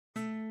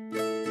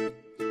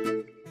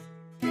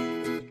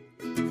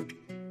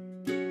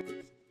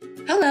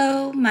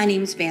Hello, my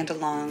name is Vanda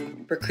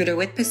Long, recruiter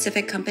with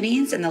Pacific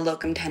Companies in the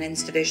Locum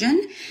Tenens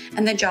Division,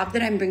 and the job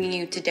that I'm bringing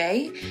you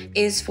today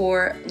is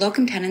for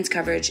locum tenens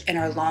coverage in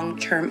our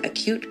long-term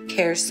acute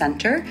care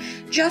center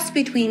just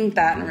between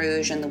Baton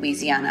Rouge and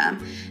Louisiana.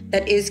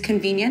 That is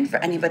convenient for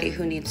anybody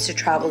who needs to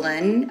travel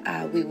in.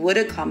 We would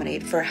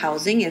accommodate for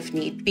housing if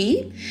need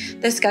be.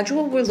 The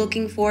schedule we're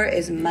looking for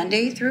is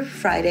Monday through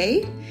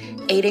Friday,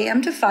 8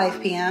 a.m. to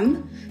 5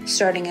 p.m.,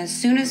 starting as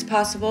soon as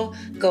possible,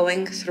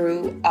 going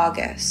through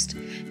August.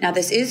 Now,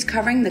 this is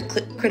covering the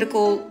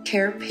critical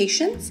care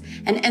patients,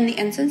 and in the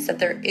instance that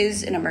there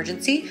is an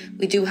emergency,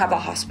 we do have a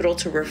hospital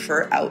to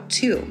refer out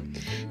to.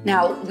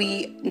 Now,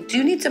 we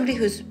do need somebody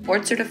who's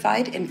board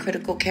certified in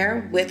critical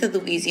care with a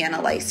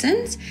Louisiana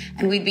license,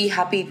 and we'd be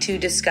happy to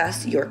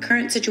discuss your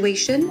current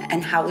situation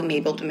and how we may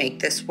be able to make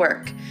this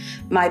work.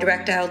 My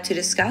direct dial to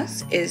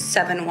discuss is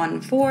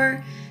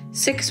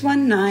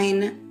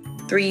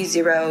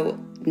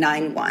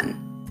 714-619-3091.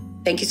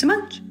 Thank you so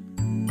much.